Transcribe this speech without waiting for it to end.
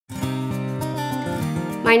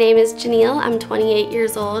My name is Janeil, I'm 28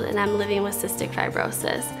 years old and I'm living with cystic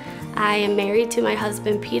fibrosis. I am married to my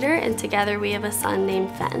husband Peter and together we have a son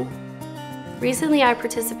named Fen. Recently I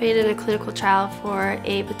participated in a clinical trial for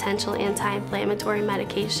a potential anti-inflammatory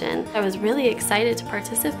medication. I was really excited to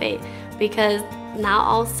participate because not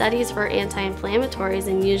all studies for anti-inflammatories,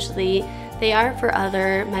 and usually they are for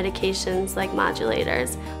other medications like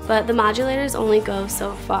modulators, but the modulators only go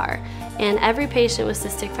so far. And every patient with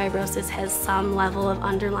cystic fibrosis has some level of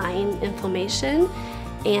underlying inflammation,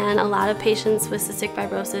 and a lot of patients with cystic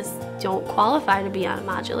fibrosis don't qualify to be on a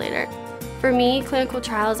modulator. For me, clinical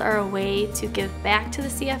trials are a way to give back to the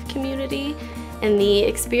CF community, and the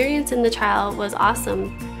experience in the trial was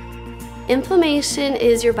awesome. Inflammation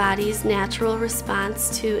is your body's natural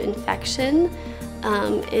response to infection.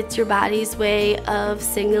 It's your body's way of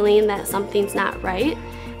signaling that something's not right.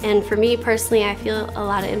 And for me personally, I feel a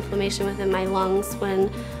lot of inflammation within my lungs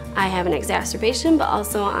when I have an exacerbation, but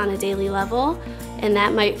also on a daily level. And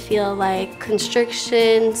that might feel like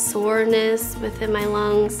constriction, soreness within my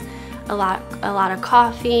lungs, a lot of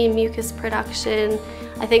coughing, mucus production.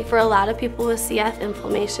 I think for a lot of people with CF,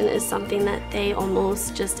 inflammation is something that they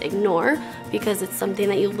almost just ignore because it's something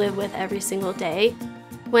that you live with every single day.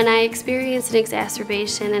 When I experience an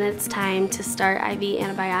exacerbation and it's time to start IV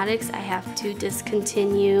antibiotics, I have to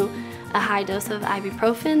discontinue a high dose of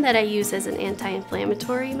ibuprofen that I use as an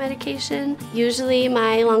anti-inflammatory medication. Usually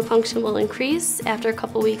my lung function will increase after a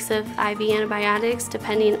couple weeks of IV antibiotics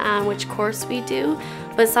depending on which course we do,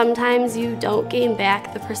 but sometimes you don't gain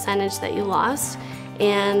back the percentage that you lost,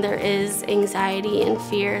 and there is anxiety and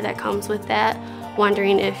fear that comes with that,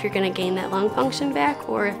 wondering if you're going to gain that lung function back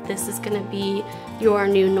or if this is going to be your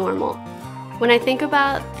new normal. When I think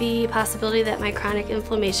about the possibility that my chronic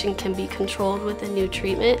inflammation can be controlled with a new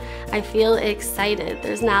treatment, I feel excited.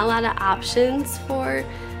 There's not a lot of options for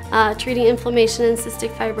treating inflammation in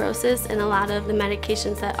cystic fibrosis, and a lot of the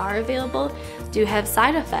medications that are available do have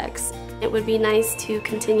side effects. It would be nice to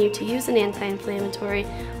continue to use an anti-inflammatory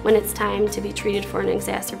when it's time to be treated for an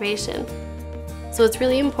exacerbation. So it's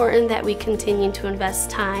really important that we continue to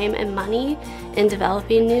invest time and money in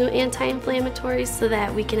developing new anti-inflammatories so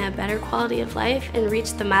that we can have better quality of life and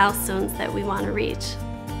reach the milestones that we want to reach.